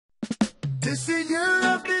'Tis the year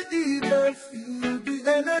of the Aether, feel the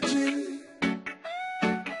energy.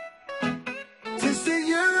 'Tis the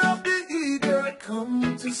year of the Aether,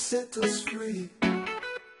 come to set us free.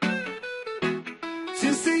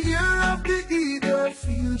 'Tis the year of the Aether,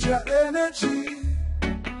 feel your energy.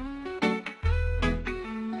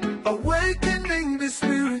 Awakening the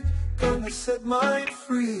spirit, gonna set mind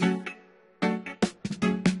free.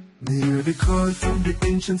 Hear the call from the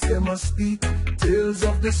ancients, they must speak. Tales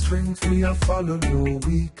of the strength we are follow, no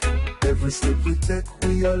weak. Every step we take,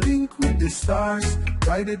 we are linked with the stars,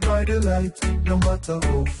 guided by the light, no matter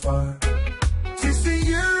how far. 'Tis the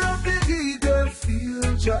year of the Aether, feel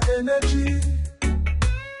your energy.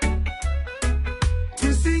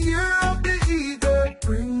 'Tis the year of the Aether,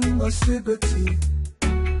 bring us liberty.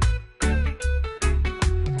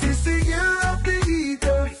 'Tis the year of the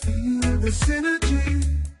Aether, feel the synergy.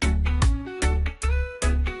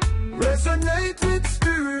 Resonate with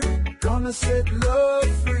spirit, gonna set love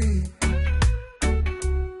free.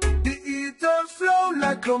 The Aether flow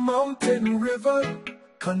like a mountain river,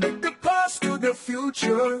 connect the past to the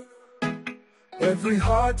future. Every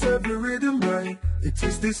heart, every rhythm right, it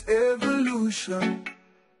is this evolution.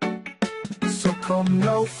 So come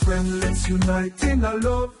now friend, let's unite in a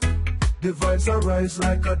love. The vibes arise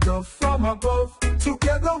like a dove from above.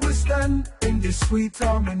 Together we stand in this sweet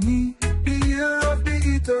harmony. The year of the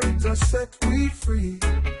Aether, to set we free.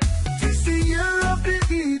 'Tis the year of the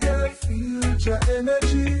Aether, feel your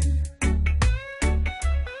energy.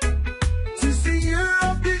 'Tis the year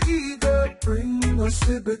of the Aether, bring us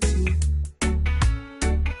liberty.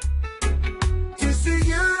 'Tis the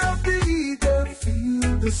year of the Aether,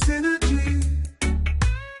 feel the synergy.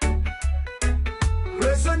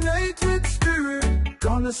 Resonate with spirit,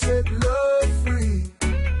 gonna set love free.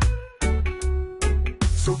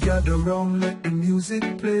 So gather round, let the music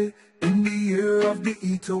play. In the year of the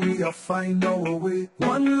Aether, we are find our way.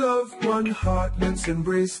 One love, one heart, let's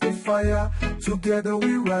embrace the fire. Together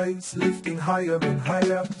we rise, lifting higher and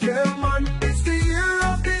higher. Yeah man, it's the year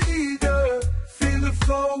of the Aether. Feel the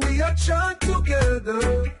flow, we are chant together.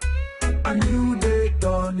 A new day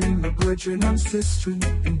dawning, a brethren ancestry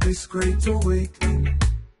in this great awakening.